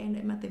không gian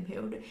để mà tìm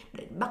hiểu,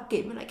 để bắt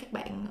kịp với lại các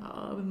bạn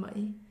ở bên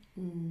Mỹ.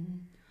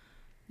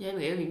 Em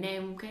nghĩ ở Việt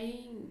Nam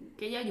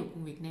cái giáo dục của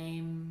Việt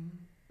Nam,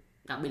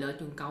 đặc biệt là ở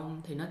trường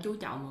công, thì nó chú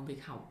trọng vào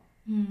việc học,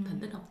 thành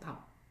tích học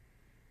tập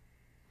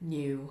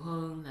nhiều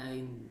hơn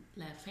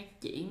là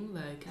phát triển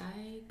về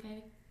cái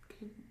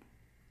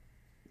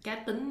cá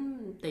tính,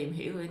 tìm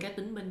hiểu về cá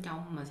tính bên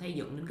trong mà xây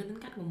dựng nên cái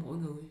tính cách của mỗi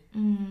người.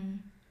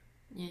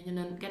 Cho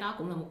nên cái đó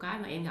cũng là một cái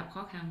mà em gặp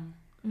khó khăn.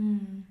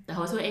 Tại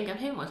hồi xưa em cảm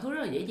thấy mọi thứ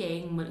rất là dễ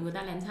dàng, người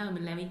ta làm sao thì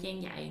mình làm y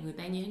chang vậy, người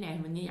ta như thế nào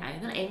thì mình như vậy.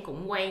 Tức là em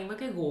cũng quen với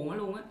cái guồng đó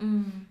luôn á.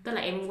 Tức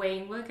là em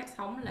quen với cách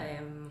sống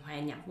là hòa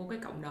nhập vô cái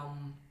cộng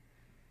đồng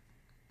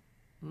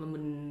mà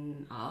mình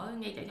ở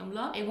ngay tại trong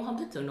lớp. Em cũng không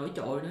thích sự nổi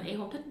trội nữa, em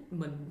không thích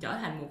mình trở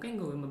thành một cái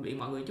người mà bị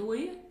mọi người chú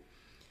ý á.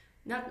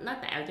 nó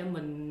tạo cho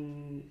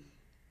mình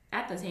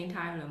at the same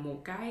time là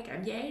một cái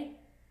cảm giác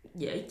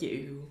dễ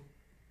chịu,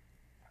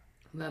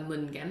 và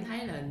mình cảm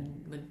thấy là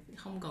mình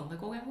không cần phải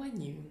cố gắng quá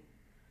nhiều.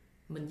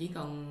 Mình chỉ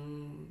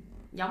cần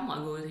giống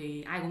mọi người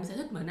thì ai cũng sẽ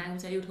thích mình, ai cũng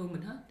sẽ yêu thương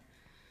mình hết.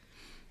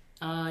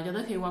 Cho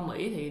tới khi qua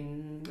Mỹ thì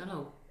đó là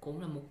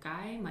cũng là một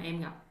cái mà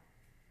em gặp,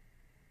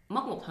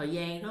 mất một thời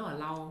gian rất là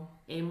lâu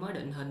em mới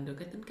định hình được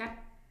cái tính cách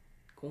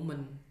của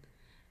mình.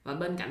 Và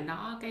bên cạnh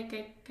đó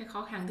cái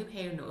khó khăn tiếp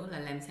theo nữa là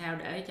làm sao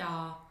để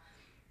cho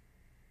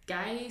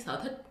cái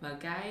sở thích và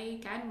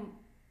cái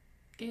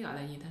gọi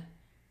là gì ta,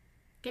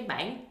 cái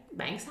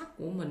bản sắc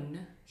của mình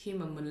á, khi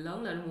mà mình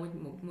lớn lên ở một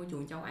môi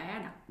trường châu Á,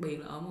 đặc biệt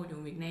là ở môi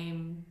trường Việt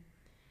Nam,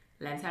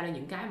 làm sao để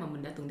những cái mà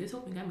mình đã từng tiếp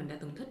xúc, những cái mình đã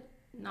từng thích,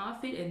 nó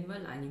fit in với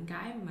lại những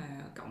cái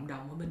mà cộng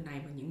đồng ở bên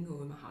này và những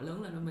người mà họ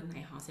lớn lên ở bên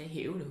này họ sẽ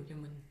hiểu được cho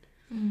mình.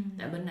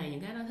 Tại bên này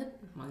những cái nó thích,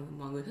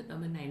 mọi người thích ở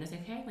bên này nó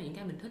sẽ khác với những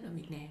cái mình thích ở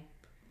Việt Nam.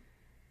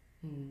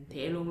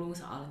 Thì em luôn luôn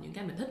sợ là những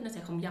cái mình thích nó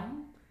sẽ không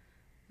giống,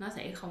 nó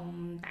sẽ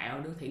không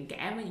tạo được thiện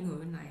cảm với những người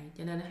bên này.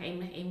 Cho nên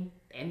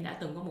em đã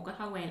từng có một cái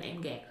thói quen là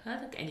em gạt hết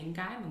tất cả những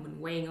cái mà mình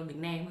quen ở Việt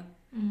Nam á,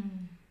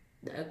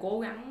 để cố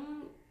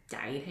gắng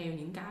chạy theo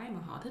những cái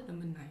mà họ thích ở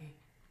bên này.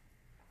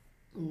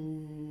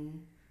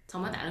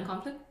 Xong nó tạo nên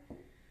conflict.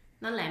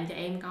 Nó làm cho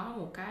em có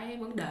một cái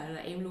vấn đề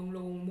là em luôn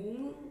luôn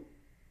muốn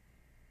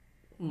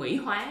mỹ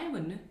hóa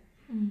mình á.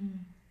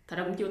 Thật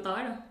ra cũng chưa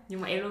tới đâu,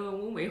 nhưng mà em luôn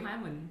luôn muốn mỹ hóa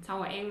mình. Xong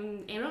rồi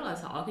em rất là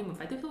sợ khi mà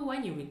phải tiếp xúc quá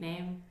nhiều Việt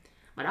Nam.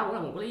 Và đó cũng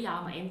là một lý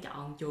do mà em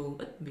chọn trường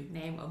ít Việt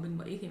Nam ở bên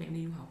Mỹ khi mà em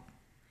đi du học.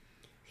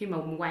 Khi mà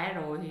qua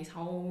rồi thì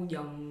sau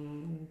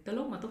dần tới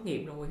lúc mà tốt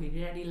nghiệp rồi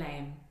thì ra đi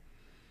làm,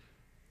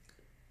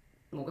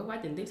 một cái quá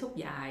trình tiếp xúc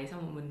dài,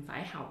 xong rồi mình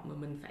phải học mà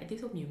mình phải tiếp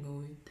xúc nhiều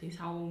người. Thì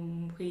sau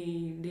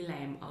khi đi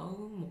làm ở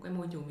một cái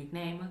môi trường Việt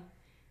Nam á,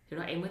 thì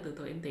đó em mới từ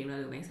từ em tìm ra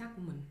được bản sắc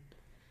của mình.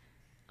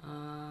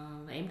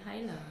 Và em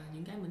thấy là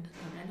những cái mình thích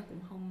thật ra nó cũng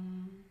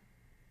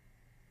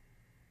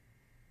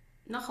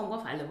không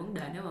có phải là vấn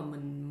đề nếu mà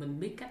mình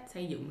biết cách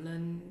xây dựng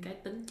lên cái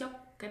tính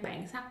chất, cái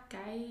bản sắc,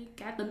 cái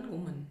cá tính của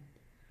mình,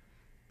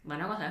 mà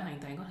nó có thể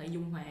hoàn toàn có thể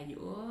dung hòa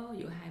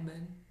giữa hai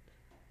bên.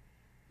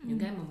 Những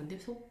cái mà mình tiếp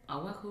xúc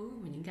ở quá khứ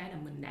và những cái là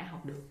mình đã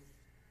học được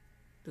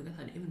từ cái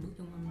thời điểm mình bước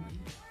chân vào Mỹ.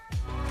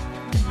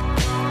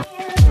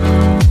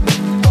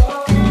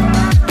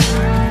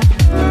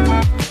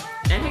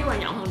 Em thấy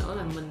quan trọng hơn nữa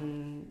là mình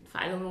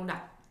phải luôn luôn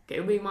đặt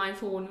kiểu be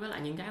mindful với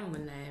lại những cái mà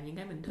mình làm, những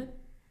cái mình thích,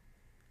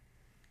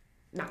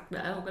 đặt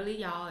để một cái lý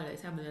do là tại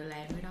sao mình lại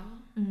làm cái đó.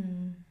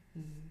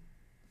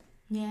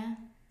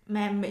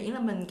 Mà miễn là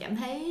mình cảm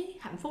thấy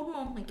hạnh phúc, đúng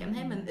không? Mình cảm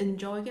thấy mình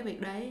enjoy cái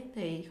việc đấy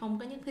thì không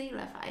có nhất thiết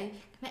là phải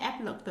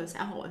áp lực từ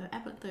xã hội, phải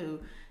áp lực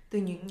từ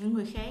những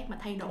người khác mà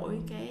thay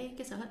đổi cái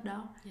sở thích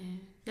đó.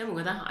 Nếu mà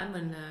người ta hỏi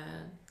mình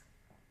là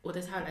ủa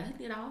tại sao lại thích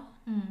cái đó,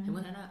 thì mình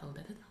có thể nói là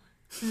tại thích thôi.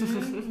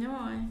 Đúng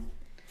rồi.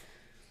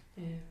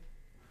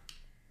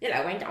 Với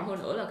lại quan trọng hơn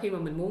nữa là khi mà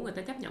mình muốn người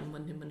ta chấp nhận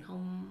mình thì mình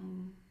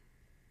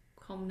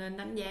không nên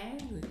đánh giá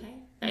người khác.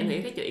 Tại em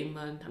nghĩ cái chuyện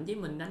mà thậm chí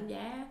mình đánh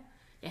giá,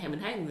 chẳng hạn mình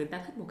thấy người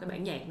ta thích một cái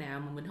bản nhạc nào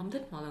mà mình không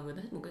thích, hoặc là người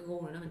ta thích một cái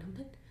gu nào đó mình không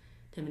thích,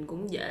 thì mình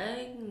cũng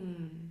dễ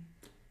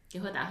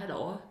kiểu hơi tạo thái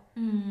độ.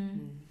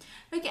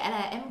 Với cả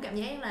là em cảm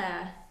giác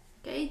là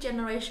cái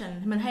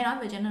generation, mình hay nói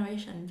về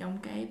generation trong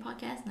cái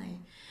podcast này,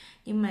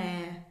 nhưng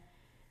mà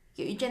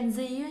kiểu Gen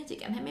Z á, chị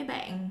cảm thấy mấy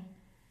bạn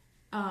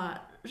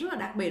rất là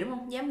đặc biệt, đúng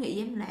không? Dám nghĩ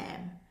dám làm,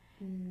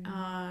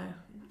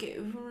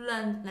 kiểu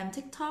lên làm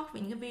TikTok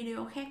với những cái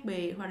video khác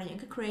biệt, hoặc là những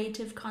cái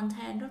creative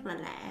content rất là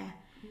lạ.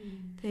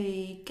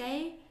 Thì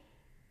cái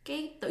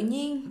tự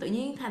nhiên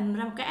thành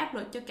ra một cái áp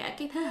lực cho cả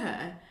cái thế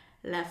hệ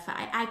là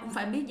phải ai cũng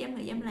phải biết dám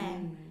nghĩ dám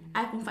làm,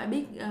 ai cũng phải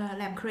biết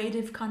làm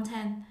creative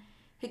content.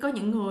 Thì có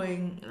những người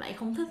lại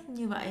không thích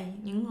như vậy,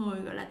 những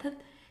người gọi là thích,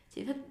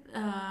 chỉ thích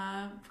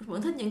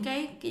vẫn thích những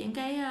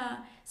cái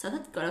sở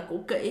thích gọi là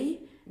cũ kỹ,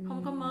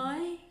 không có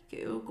mới,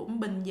 kiểu cũng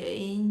bình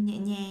dị nhẹ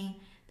nhàng,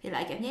 thì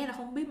lại cảm giác là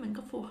không biết mình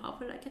có phù hợp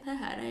với lại cái thế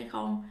hệ đó hay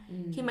không.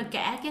 Khi mà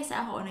cả cái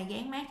xã hội này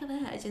gán mác cái thế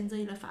hệ Gen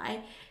Z là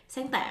phải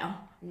sáng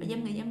tạo, phải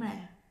dám nghĩ dám làm,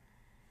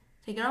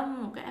 thì cái đó là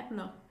một cái áp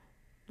lực,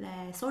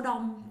 là số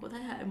đông của thế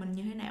hệ mình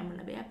như thế nào mình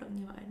lại bị áp lực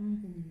như vậy.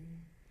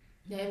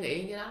 Thì em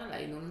nghĩ cái đó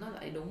nó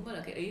lại đúng với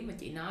là cái ý mà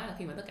chị nói, là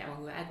khi mà tất cả mọi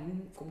người ai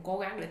cũng cố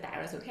gắng để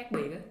tạo ra sự khác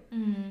biệt á,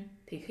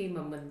 thì khi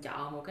mà mình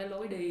chọn một cái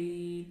lối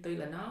đi tuy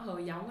là nó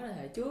hơi giống với thế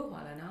hệ trước,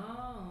 hoặc là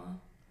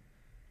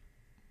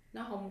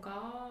nó không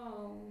có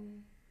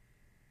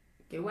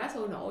kiểu quá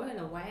sôi nổi hay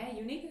là quá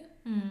unique á,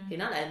 thì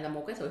nó lại là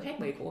một cái sự khác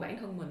biệt của bản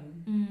thân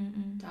mình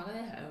cho cái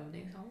thế hệ mình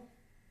đang sống.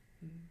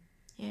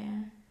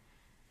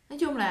 Nói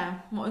chung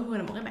là mỗi người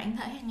là một cái bản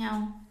thể khác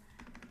nhau,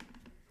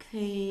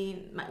 thì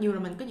mặc dù là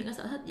mình có những cái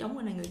sở thích giống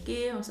người này người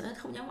kia, hoặc sở thích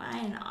không giống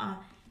ai này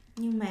nọ,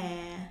 nhưng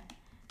mà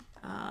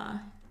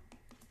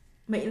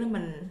miễn là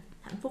mình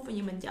hạnh phúc với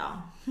những mình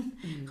chọn.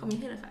 Không nhất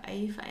thiết là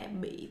phải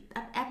bị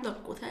áp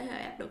lực của thế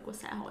hệ, áp lực của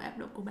xã hội, áp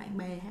lực của bạn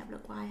bè, áp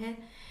lực của ai hết.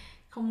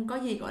 Không có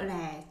gì gọi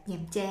là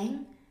nhàm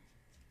chán.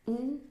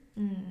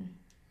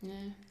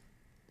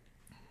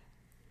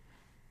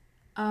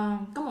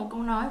 Có một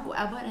câu nói của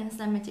Albert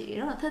Einstein mà chị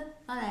rất là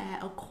thích, đó là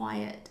 "A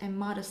quiet and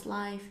modest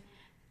life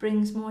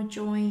brings more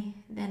joy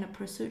than a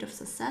pursuit of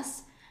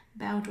success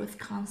bound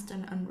with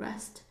constant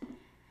unrest."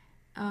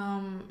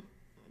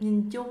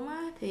 Nhìn chung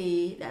á,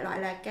 thì đại loại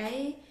là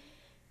cái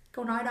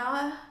câu nói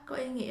đó có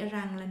ý nghĩa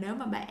rằng là nếu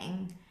mà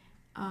bạn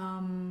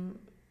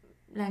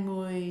là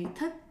người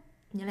thích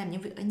làm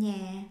những việc ở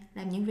nhà,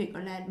 làm những việc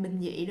gọi là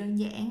bình dị đơn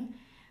giản,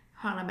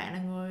 hoặc là bạn là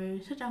người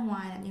thích ra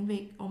ngoài làm những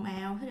việc ồn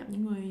ào, thích gặp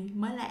những người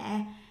mới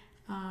lạ,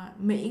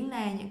 miễn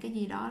là những cái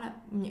gì đó là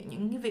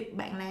những cái việc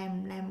bạn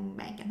làm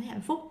bạn cảm thấy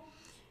hạnh phúc,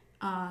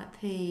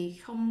 thì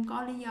không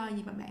có lý do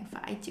gì mà bạn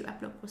phải chịu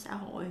áp lực của xã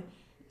hội,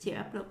 chịu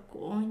áp lực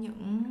của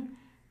những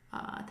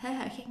thế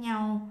hệ khác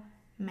nhau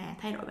mà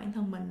thay đổi bản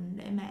thân mình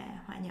để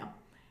mà hòa nhập.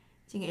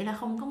 Chị nghĩ là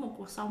không có một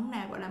cuộc sống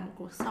nào gọi là một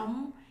cuộc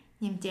sống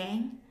nhàm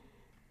chán.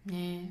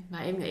 Và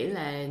em nghĩ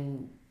là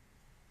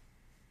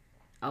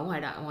ở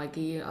ngoài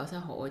kia, ở xã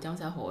hội, trong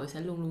xã hội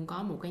sẽ luôn luôn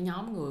có một cái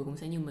nhóm người cũng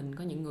sẽ như mình,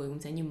 có những người cũng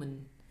sẽ như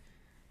mình,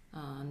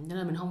 nên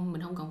là mình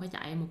không cần phải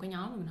chạy một cái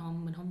nhóm mà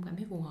mình không cảm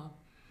thấy phù hợp.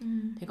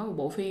 Thì có một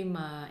bộ phim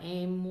mà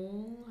em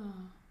muốn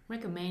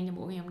recommend cho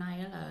buổi ngày hôm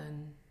nay, đó là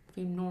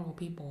phim Normal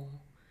People.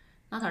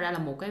 Nó thật ra là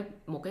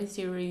một cái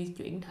series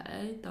chuyển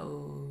thể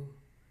từ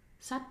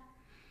sách.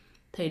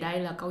 Thì đây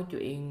là câu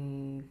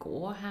chuyện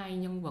của hai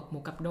nhân vật,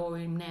 một cặp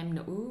đôi nam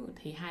nữ.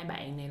 Thì hai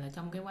bạn này là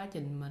trong cái quá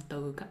trình mà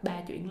từ cấp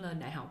 3 chuyển lên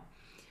đại học.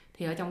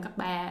 Thì ở trong cấp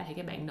 3 thì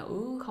cái bạn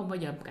nữ không bao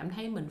giờ cảm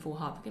thấy mình phù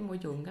hợp với cái môi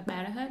trường cấp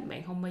 3 đó hết.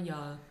 Bạn không bao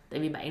giờ, tại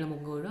vì bạn là một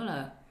người rất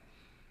là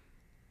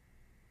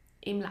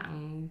im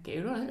lặng,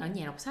 kiểu rất là thích ở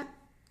nhà đọc sách,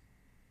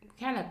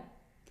 khá là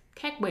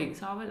khác biệt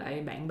so với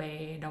lại bạn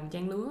bè đồng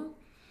trang lứa.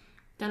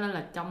 Cho nên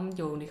là trong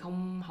trường thì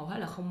hầu hết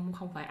là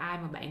không phải ai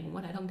mà bạn cũng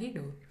có thể thân thiết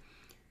được.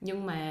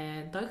 Nhưng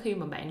mà tới khi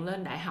mà bạn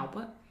lên đại học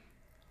á,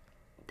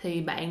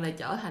 thì bạn lại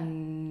trở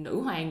thành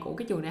nữ hoàng của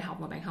cái trường đại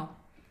học mà bạn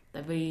học.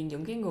 Tại vì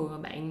những cái người mà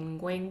bạn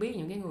quen biết,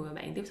 những cái người mà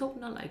bạn tiếp xúc,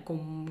 nó lại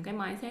cùng cái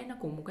mindset, nó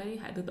cùng một cái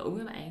hệ tư tưởng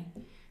với bạn.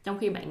 Trong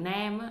khi bạn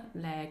nam á,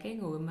 là cái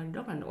người mà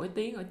rất là nổi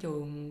tiếng ở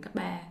trường cấp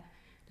 3,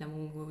 là một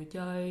người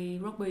chơi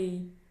rugby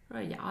rất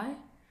là giỏi,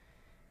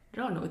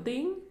 rất là nổi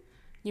tiếng.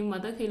 Nhưng mà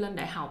tới khi lên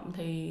đại học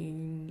thì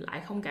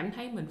lại không cảm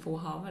thấy mình phù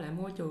hợp với lại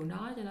môi trường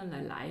đó, cho nên là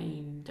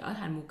lại trở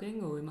thành một cái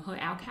người mà hơi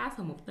outcast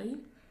hơn một tí.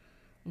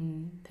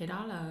 Thì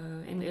đó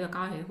là em nghĩ là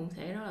coi thì cũng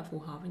sẽ rất là phù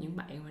hợp với những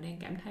bạn mà đang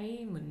cảm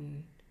thấy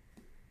mình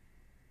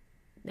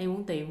đang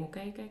muốn tìm một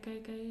cái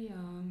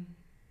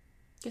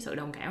sự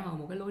đồng cảm, hoặc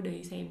một cái lối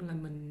đi, xem là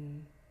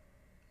mình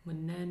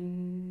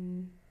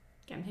nên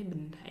cảm thấy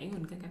bình thản,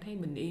 mình cảm thấy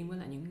bình yên với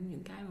lại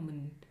những cái mà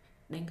mình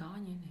đang có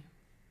như thế nào.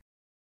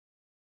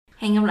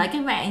 Hẹn gặp lại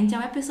các bạn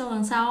trong episode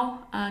lần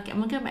sau.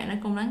 Cảm ơn các bạn đã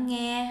cùng lắng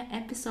nghe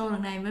episode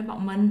lần này với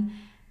bọn mình.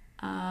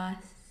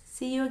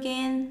 See you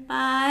again.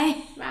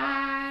 Bye.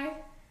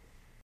 Bye.